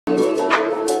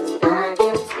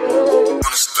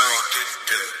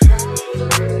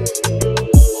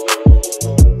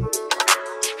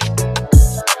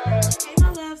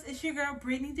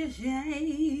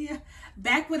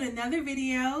back with another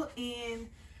video, and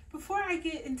before I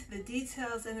get into the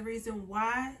details and the reason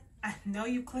why I know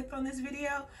you clicked on this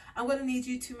video, I'm going to need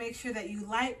you to make sure that you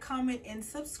like, comment, and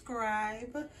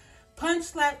subscribe. Punch,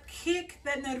 slap, kick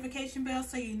that notification bell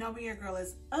so you know when your girl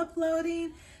is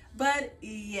uploading. But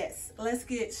yes, let's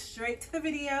get straight to the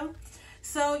video.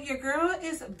 So your girl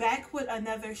is back with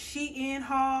another SHEIN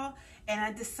haul, and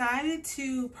I decided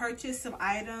to purchase some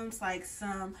items like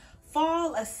some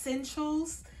fall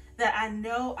essentials that I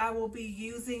know I will be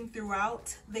using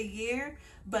throughout the year,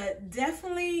 but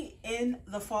definitely in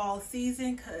the fall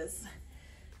season, because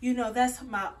you know that's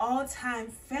my all-time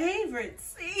favorite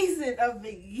season of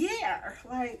the year.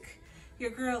 Like,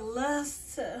 your girl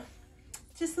loves to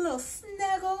just a little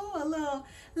snuggle, a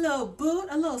little boot,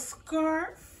 a little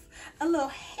scarf, a little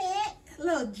hat, a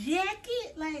little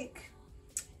jacket. Like,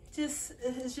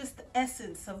 it's just the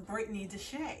essence of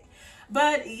Brittney.Dashay.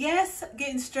 But yes,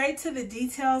 getting straight to the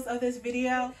details of this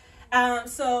video.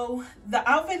 So the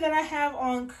outfit that I have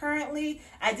on currently,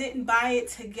 I didn't buy it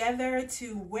together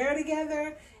to wear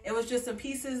together. It was just some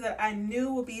pieces that I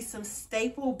knew would be some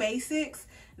staple basics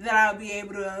that I'll be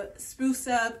able to spruce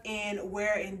up and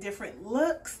wear in different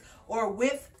looks or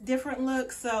with different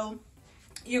looks. So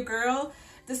your girl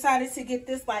decided to get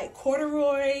this like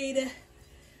corduroy,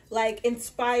 like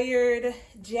inspired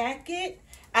jacket.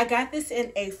 I got this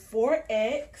in a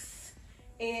 4X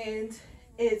and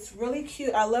it's really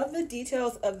cute. I love the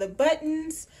details of the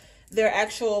buttons. They're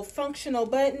actual functional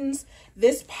buttons.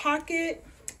 This pocket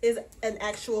is an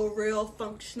actual real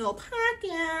functional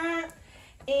pocket.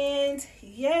 And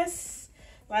yes,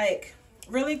 like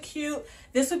really cute.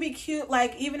 This would be cute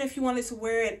like even if you wanted to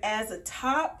wear it as a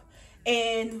top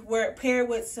and wear it paired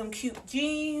with some cute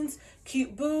jeans,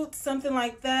 cute boots, something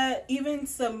like that. Even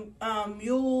some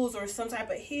mules or some type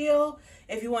of heel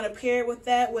if you want to pair it with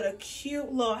that with a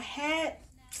cute little hat,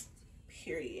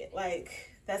 period. Like,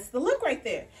 that's the look right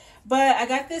there. But I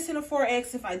got this in a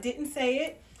 4X if I didn't say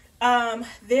it.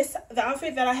 The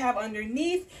outfit that I have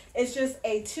underneath is just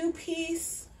a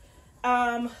two-piece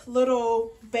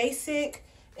little basic.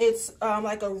 It's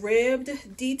like a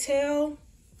ribbed detail.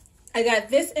 I got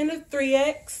this in a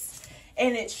 3X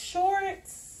and it's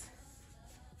shorts.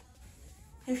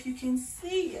 If you can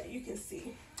see, yeah, you can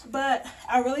see. But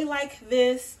I really like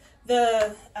this.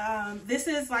 This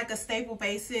is like a staple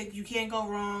basic. You can't go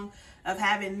wrong of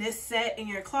having this set in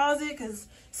your closet because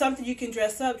something you can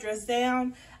dress up, dress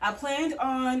down. I'm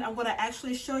going to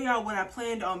actually show y'all what I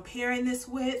planned on pairing this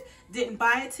with. Didn't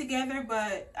buy it together,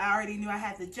 but I already knew I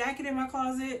had the jacket in my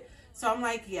closet. So I'm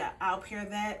like, yeah, I'll pair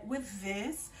that with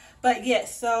this. But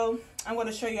yes, so I'm going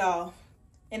to show y'all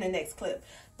in the next clip.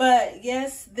 But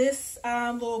yes, this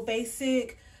little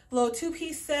basic little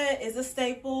two-piece set is a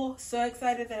staple. So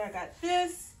excited that I got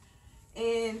this.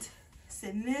 And it's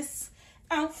in this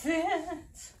outfit.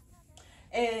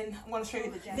 And I'm going to show you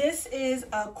the jacket. This is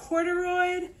a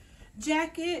corduroy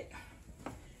jacket.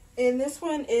 And this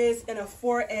one is in a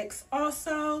 4X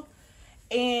also.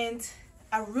 And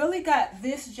I really got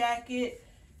this jacket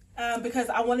because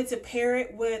I wanted to pair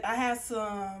it with, I have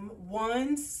some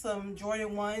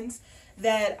Jordan 1s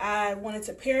that I wanted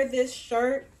to pair this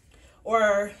shirt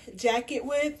or jacket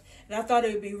with. And I thought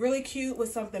it would be really cute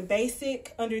with something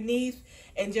basic underneath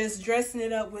and just dressing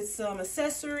it up with some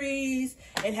accessories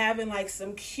and having like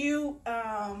some cute,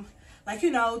 like,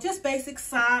 you know, just basic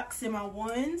socks in my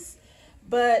 1s.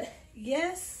 But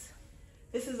yes,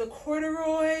 this is a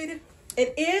corduroy.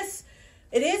 It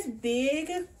is big,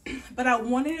 but I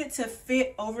wanted it to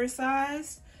fit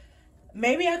oversized.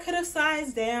 Maybe I could have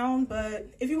sized down, but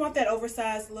if you want that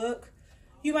oversized look,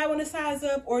 you might want to size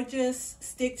up or just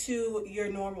stick to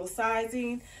your normal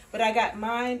sizing. But I got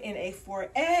mine in a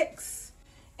 4X,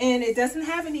 and it doesn't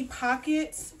have any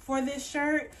pockets for this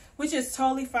shirt, which is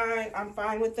totally fine. I'm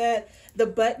fine with that. The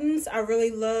buttons I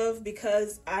really love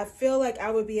because I feel like I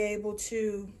would be able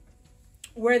to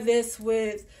wear this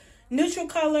with neutral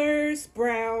colors,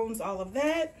 browns, all of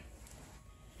that.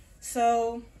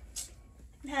 So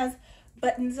it has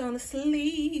buttons on the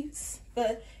sleeves.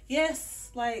 But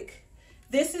yes, like,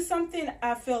 this is something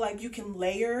I feel like you can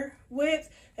layer with,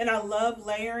 and I love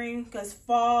layering because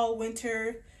fall,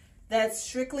 winter, that's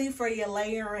strictly for your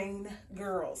layering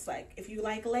girls. Like, if you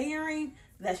like layering,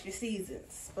 that's your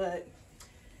seasons. But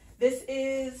this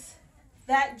is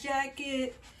that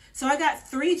jacket. So I got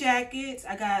 3 jackets.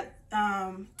 I got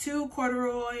 2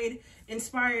 corduroy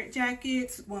inspired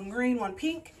jackets, 1 green, 1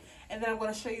 pink. And then I'm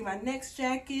going to show you my next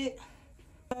jacket.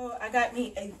 So I got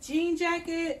me a jean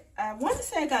jacket. I want to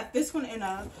say I got this one in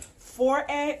a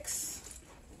 4X.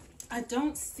 I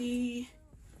don't see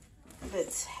the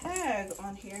tag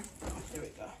on here. Oh, there we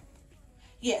go.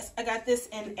 yes, I got this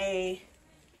in a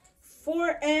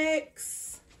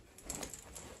 4X,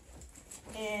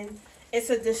 and it's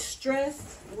a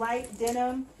distressed light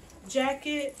denim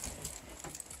jacket.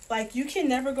 Like, you can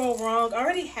never go wrong. I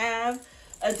already have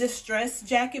a distressed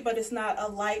jacket, but it's not a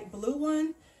light blue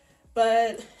one.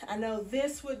 But I know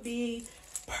this would be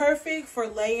perfect for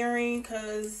layering,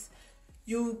 because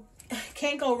you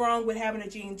can't go wrong with having a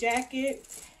jean jacket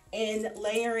and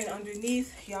layering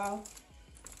underneath. Y'all,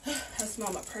 I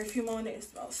smell my perfume on it. It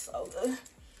smells so good.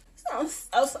 It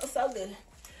smells so good.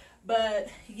 But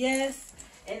yes,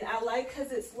 and I like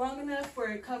because it's long enough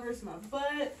where it covers my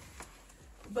butt,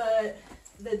 but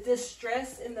the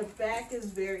distress in the back is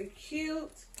very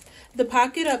cute. The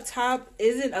pocket up top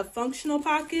isn't a functional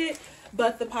pocket,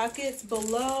 but the pockets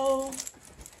below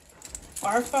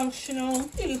are functional.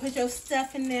 You can put your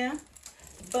stuff in there.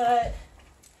 But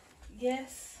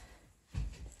yes,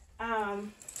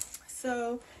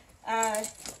 so I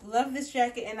love this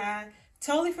jacket, and I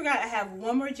totally forgot I have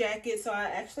one more jacket, so I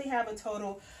actually have a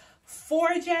total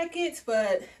 4 jackets,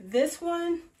 but this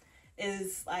one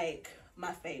is like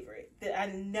my favorite. I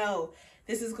know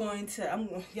this is going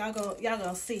to, y'all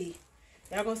gonna see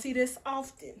this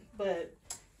often. But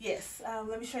yes,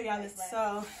 let me show y'all this.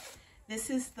 So this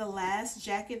is the last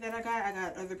jacket that I got. I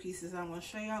got other pieces I'm gonna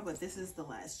show y'all, but this is the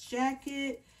last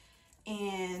jacket.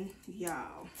 And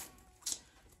y'all,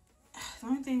 the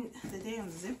only thing, the damn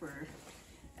zipper,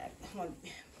 I want to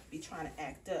be trying to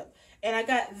act up. And I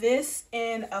got this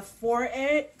in a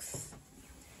 4X.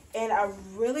 And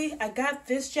I got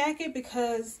this jacket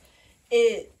because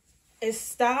it is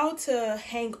styled to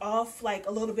hang off like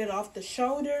a little bit off the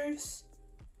shoulders,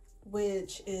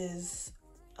 which is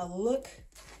a look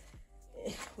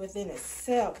within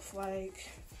itself. Like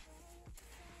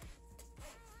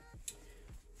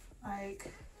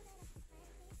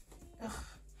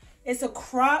it's a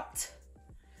cropped,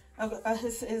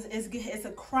 it's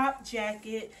a cropped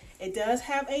jacket. It does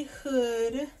have a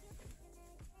hood.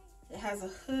 It has a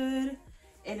hood,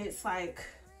 and it's like,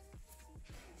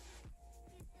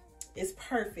 it's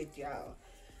perfect, y'all.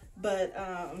 But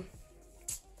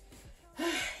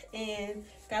and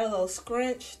got a little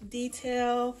scrunch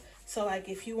detail, so like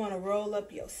if you want to roll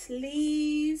up your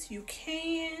sleeves, you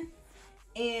can.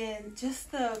 And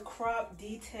just the crop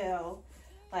detail,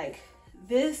 like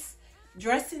this,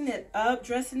 dressing it up,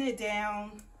 dressing it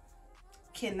down,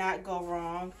 cannot go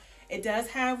wrong. It does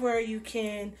have where you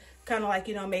can kind of like,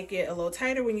 you know, make it a little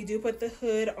tighter when you do put the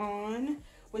hood on,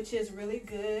 which is really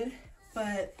good.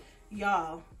 But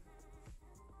y'all,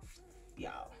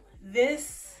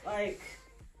 this, like,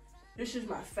 this is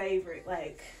my favorite.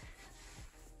 Like,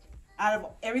 out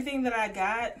of everything that I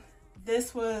got,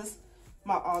 this was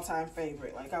my all-time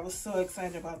favorite. Like, I was so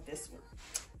excited about this one.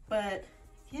 But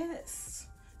yes,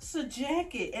 it's a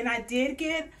jacket. And I did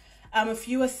get a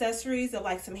few accessories of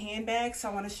like some handbags, so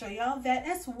I want to show y'all that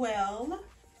as well.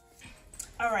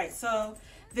 All right, so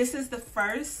this is the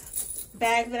first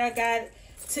bag that I got.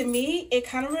 To me, it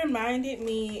kind of reminded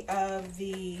me of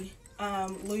the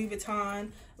Louis Vuitton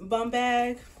bum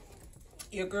bag.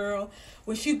 Your girl,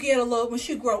 when she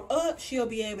grow up, she'll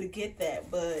be able to get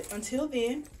that. But until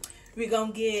then, we're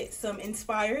gonna get some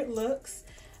inspired looks.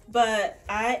 But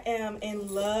I am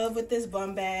in love with this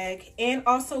bum bag, and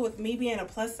also with me being a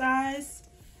plus size,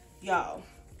 y'all,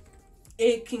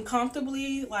 it can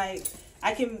comfortably, like,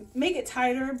 I can make it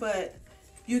tighter, but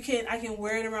I can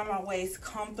wear it around my waist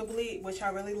comfortably, which I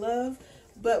really love.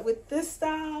 But with this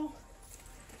style,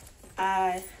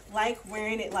 I like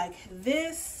wearing it like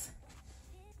this,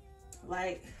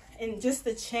 like, and just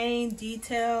the chain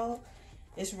detail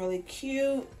is really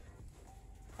cute.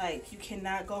 Like, you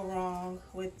cannot go wrong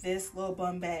with this little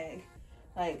bum bag.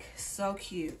 Like, so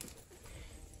cute.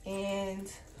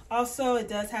 And also, it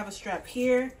does have a strap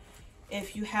here.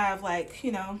 If you have, like,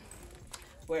 you know,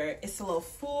 where it's a little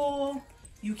full,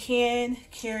 you can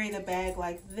carry the bag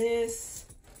like this.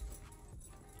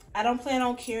 I don't plan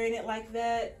on carrying it like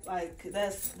that. Like,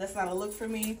 that's not a look for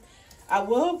me. I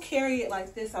will carry it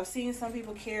like this. I've seen some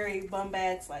people carry bum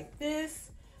bags like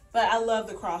this, but I love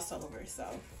the crossover, so.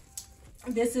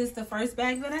 This is the first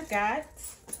bag that I got.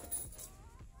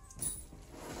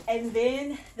 And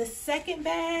then the second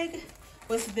bag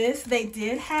was this. They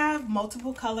did have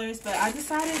multiple colors, but I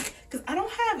decided, because I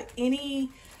don't have any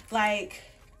like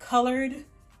colored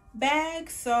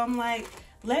bags, so I'm like,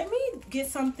 let me get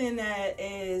something that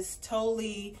is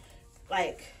totally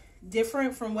like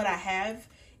different from what I have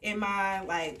in my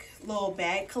like little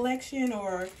bag collection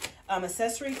or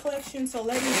accessory collection. So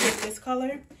let me get this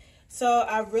color. So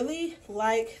I really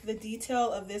like the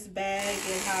detail of this bag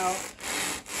and how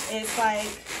it's like,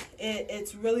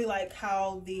 it's really like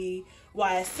how the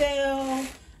YSL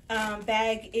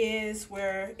bag is,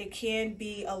 where it can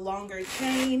be a longer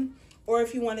chain, or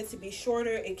if you want it to be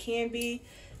shorter, it can be.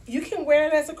 You can wear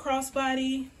it as a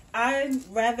crossbody. I'd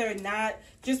rather not,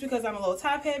 just because I'm a little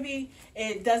top heavy.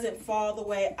 It doesn't fall the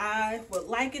way I would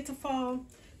like it to fall.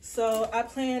 So I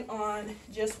plan on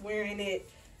just wearing it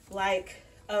like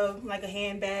a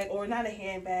handbag, or not a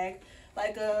handbag,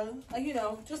 like a you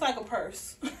know, just like a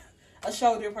purse, a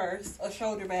shoulder purse, a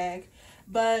shoulder bag.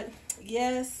 But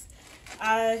yes,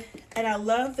 I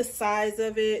love the size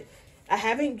of it. I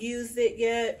haven't used it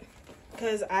yet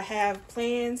because I have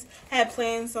plans. I had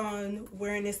plans on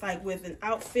wearing this like with an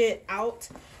outfit out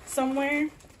somewhere.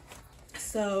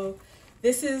 So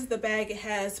this is the bag. It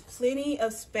has plenty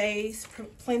of space,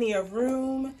 plenty of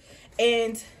room,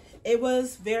 and it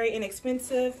was very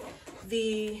inexpensive.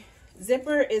 The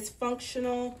zipper is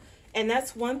functional, and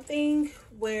that's one thing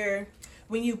where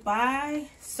when you buy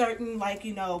certain, like,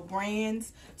 you know,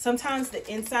 brands, sometimes the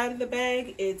inside of the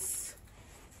bag, it's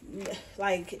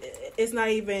like, it's not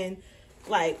even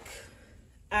like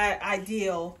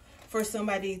ideal for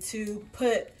somebody to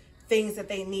put things that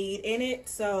they need in it.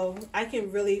 So I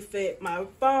can really fit my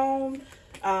phone,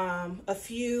 a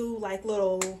few like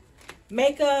little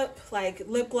makeup, like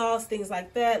lip gloss, things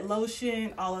like that,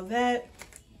 lotion, all of that,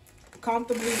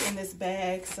 comfortably in this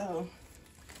bag. So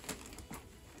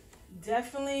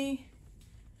definitely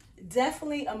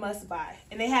a must buy.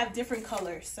 And they have different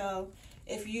colors, so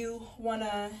if you want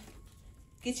to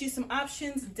get you some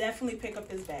options, definitely pick up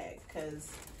this bag,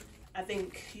 because I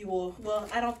think you will, well,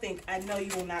 I don't think, I know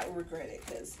you will not regret it,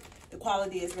 because the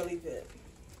quality is really good.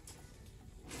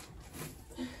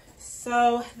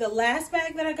 So the last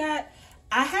bag that I got,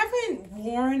 I haven't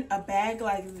worn a bag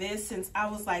like this since I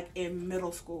was like in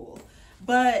middle school,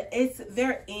 but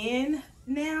they're in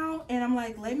now, and I'm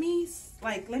like, let me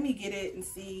get it and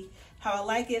see how I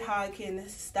like it, how I can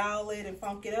style it and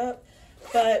funk it up.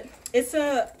 But it's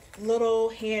a little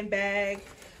handbag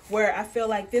where I feel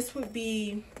like this would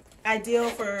be ideal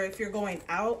for if you're going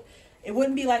out. It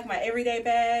wouldn't be like my everyday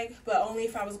bag, but only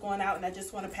if I was going out and I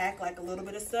just want to pack like a little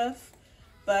bit of stuff.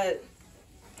 But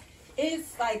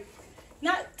it's like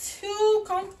not too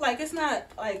like, it's not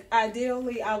like,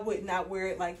 ideally I would not wear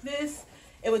it like this.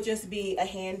 It would just be a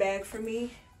handbag for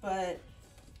me, but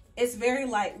it's very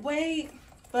lightweight,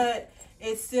 but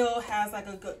it still has like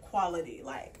a good quality,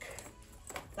 like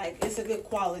it's a good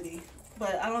quality.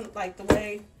 But I don't like the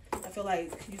way, I feel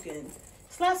like you can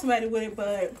slap somebody with it,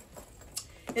 but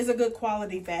it's a good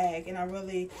quality bag. And I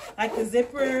really like the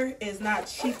zipper is not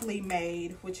cheaply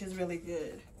made, which is really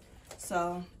good.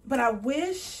 So, but I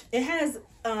wish it has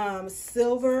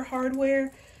silver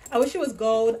hardware. I wish it was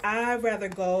gold. I'd rather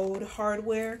gold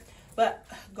hardware, but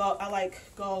I like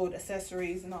gold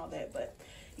accessories and all that. But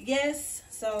yes,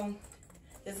 so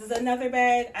this is another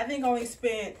bag. I think I only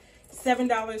spent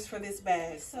 $7 for this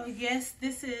bag. So yes,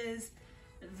 this is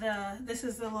the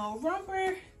little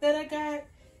romper that I got.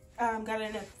 Got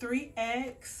it in a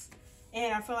 3X,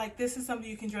 and I feel like this is something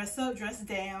you can dress up, dress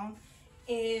down,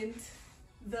 and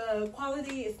the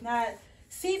quality is not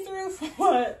see-through from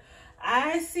what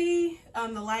I see.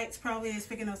 The lights probably is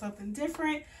picking up something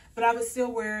different, but I would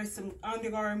still wear some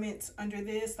undergarments under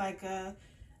this, like a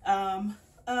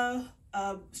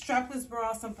strapless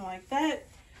bra, something like that.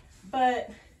 But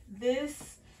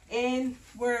this, and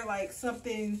wear like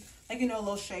something like, you know, a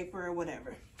little shaper or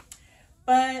whatever.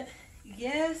 But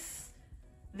yes,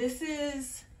 this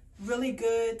is really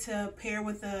good to pair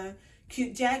with a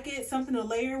cute jacket, something to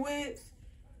layer with.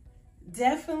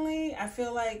 Definitely, I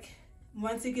feel like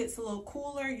once it gets a little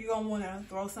cooler, you're gonna want to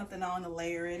throw something on to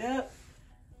layer it up.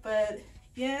 But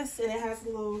yes, and it has a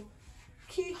little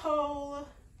keyhole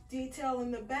detail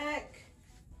in the back,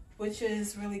 which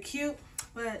is really cute.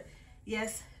 But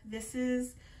yes, this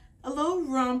is a little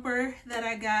romper that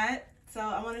I got. So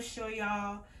I want to show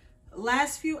y'all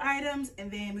last few items, and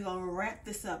then we're gonna wrap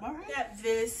this up. All right, I got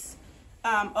this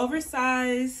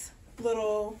oversized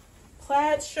little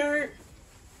plaid shirt,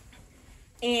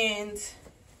 and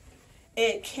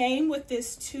it came with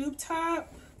this tube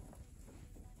top,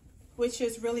 which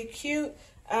is really cute.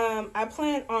 I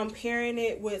plan on pairing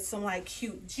it with some like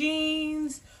cute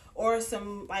jeans, or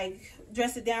some like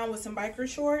dress it down with some biker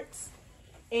shorts,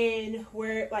 and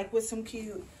wear it like with some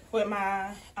cute, with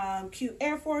my cute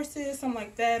Air Forces, something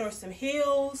like that, or some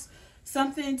heels,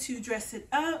 something to dress it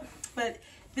up. But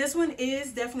this one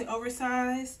is definitely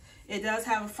oversized. It does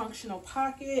have a functional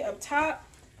pocket up top,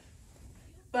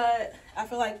 but I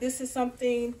feel like this is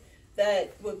something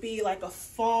that would be like a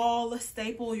fall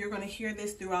staple. You're going to hear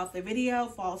this throughout the video,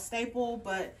 fall staple.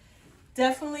 But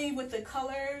definitely with the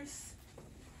colors,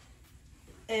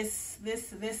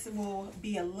 this will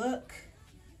be a look,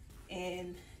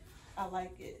 and I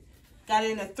like it. Got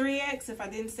it in a 3X if I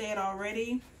didn't say it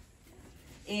already.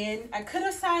 And I could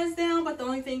have sized down, but the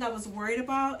only thing I was worried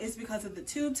about is because of the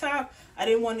tube top. I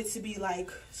didn't want it to be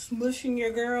like smushing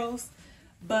your girls,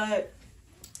 but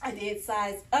I did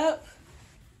size up,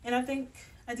 and I think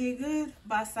I did good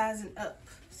by sizing up.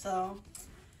 So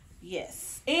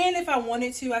yes, and if I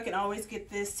wanted to, I can always get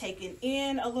this taken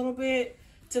in a little bit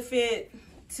to fit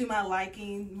to my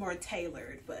liking, more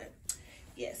tailored. But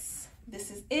yes, this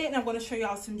is it, and I'm going to show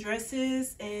y'all some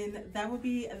dresses, and that will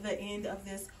be the end of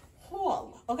this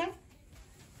haul.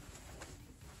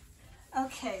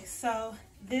 Okay, so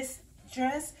this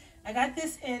dress, I got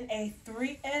this in a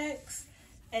 3X,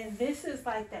 and this is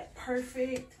like that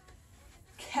perfect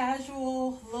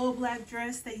casual little black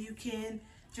dress that you can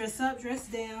dress up, dress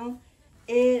down.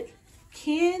 It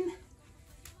can,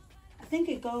 I think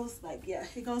it goes like, yeah,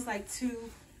 it goes like to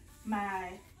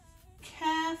my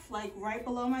calf, like right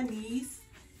below my knees,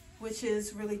 which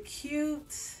is really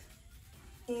cute.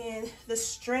 And the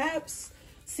straps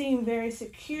seem very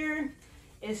secure.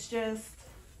 It's just,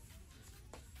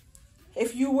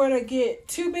 if you were to get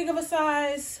too big of a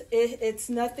size, it's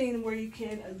nothing where you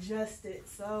can adjust it.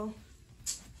 So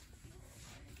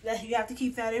that you have to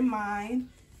keep that in mind.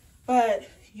 But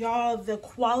y'all, the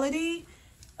quality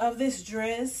of this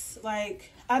dress,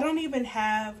 like, I don't even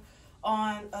have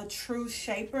on a true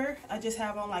shaper. I just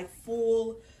have on like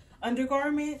full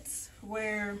undergarments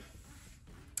where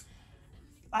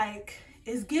like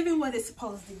it's giving what it's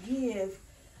supposed to give.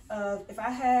 If I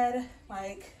had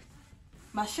like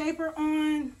my shaper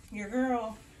on, your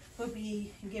girl would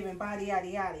be giving body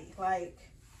yaddy yaddy. Like,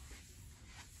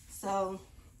 so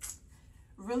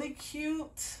really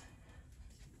cute.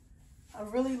 I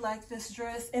really like this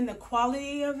dress, and the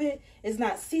quality of it is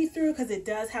not see-through because it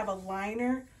does have a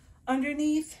liner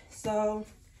underneath. So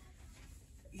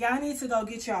y'all need to go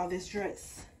get y'all this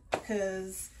dress,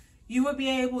 because you would be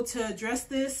able to dress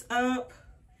this up,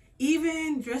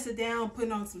 even dress it down,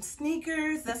 putting on some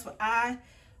sneakers. That's what I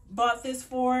bought this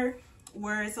for,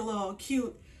 where it's a little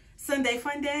cute Sunday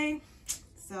fun day.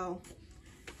 So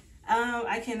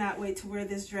I cannot wait to wear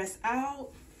this dress out.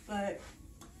 But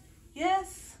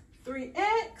yes,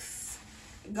 3X,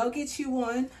 go get you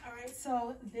one. All right,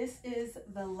 so this is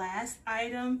the last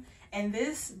item, and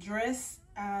this dress,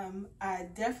 I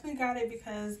definitely got it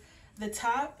because the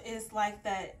top is like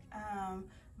that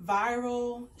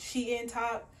viral SHEIN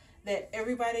top that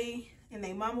everybody and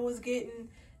their mama was getting.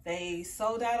 They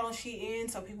sold out on SHEIN,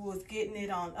 so people was getting it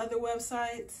on other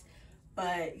websites.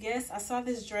 But yes, I saw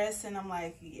this dress and I'm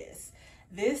like, yes,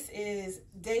 this is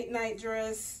date night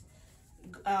dress,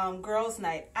 girls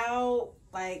night out,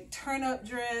 like turn up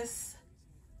dress,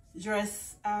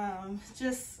 just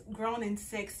grown and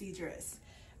sexy dress.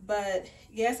 But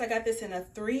yes, I got this in a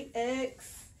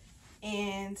 3X,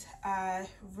 and I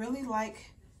really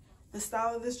like the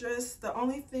style of this dress. The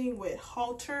only thing with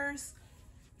halters,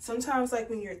 sometimes like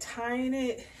when you're tying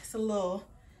it, it's a little,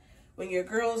 when your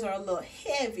girls are a little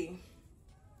heavy,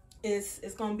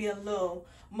 it's gonna be a little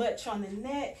much on the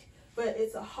neck. But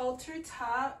it's a halter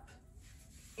top,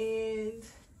 and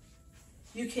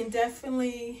you can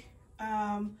definitely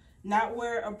not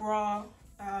wear a bra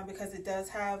because it does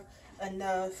have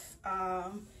enough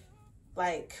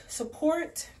like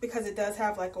support, because it does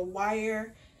have like a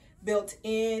wire built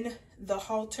in the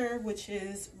halter, which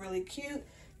is really cute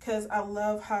because I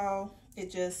love how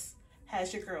it just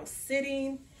has your girl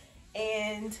sitting.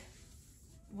 And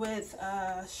with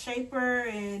shaper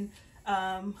and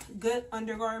good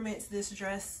undergarments, this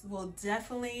dress will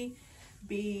definitely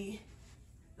be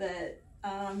the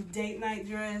date night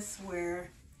dress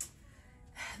where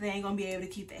they ain't gonna be able to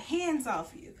keep their hands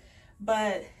off you.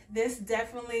 But this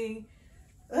definitely,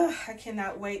 I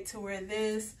cannot wait to wear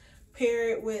this. Pair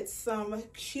it with some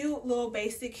cute little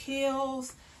basic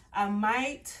heels. I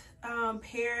might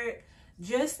pair it,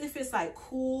 just if it's like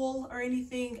cool or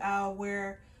anything, I'll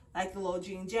wear like the little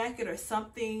jean jacket or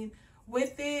something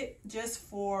with it, just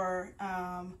for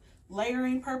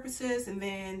layering purposes. And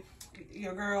then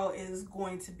your girl is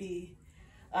going to be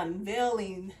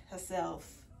unveiling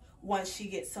herself once she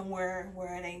gets somewhere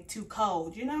where it ain't too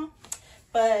cold, you know.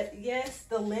 But yes,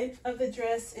 the length of the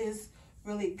dress is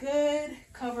really good,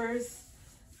 covers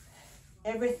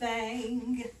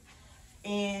everything,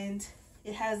 and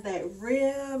it has that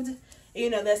ribbed, you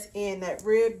know, that's in that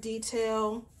rib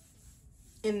detail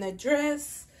in the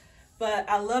dress. But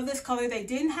I love this color. They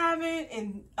didn't have it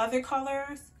in other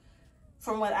colors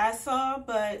from what I saw,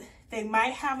 but they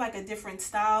might have like a different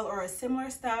style or a similar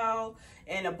style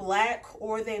in a black,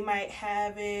 or they might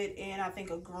have it in, I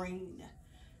think, a green.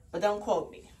 but don't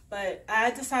quote me. But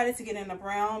I decided to get in a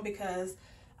brown because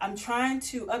I'm trying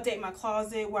to update my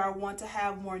closet where I want to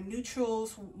have more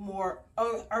neutrals, more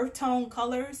earth tone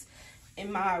colors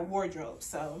in my wardrobe.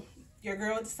 So your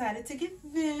girl decided to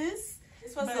get this.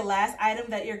 This was the last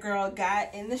item that your girl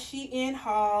got in the SHEIN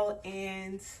haul,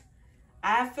 and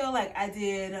I feel like I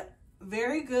did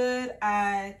very good.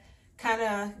 I kind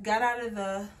of got out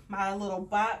of my little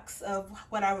box of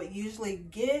what I would usually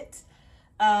get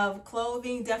of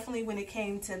clothing. Definitely when it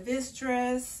came to this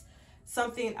dress,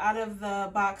 something out of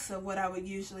the box of what I would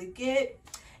usually get,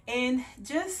 and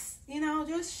just, you know,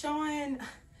 just showing,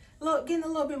 getting a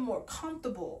little bit more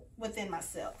comfortable within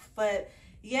myself. But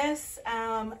yes,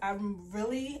 I'm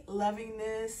really loving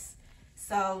this.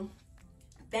 So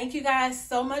thank you guys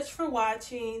so much for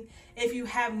watching. If you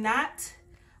have not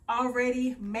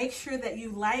already, make sure that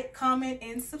you like, comment,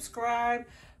 and subscribe.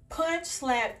 Punch,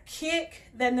 slap, kick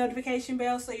that notification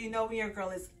bell so you know when your girl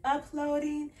is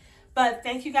uploading. But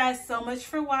thank you guys so much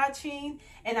for watching,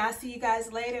 and I'll see you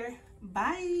guys later.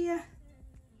 Bye.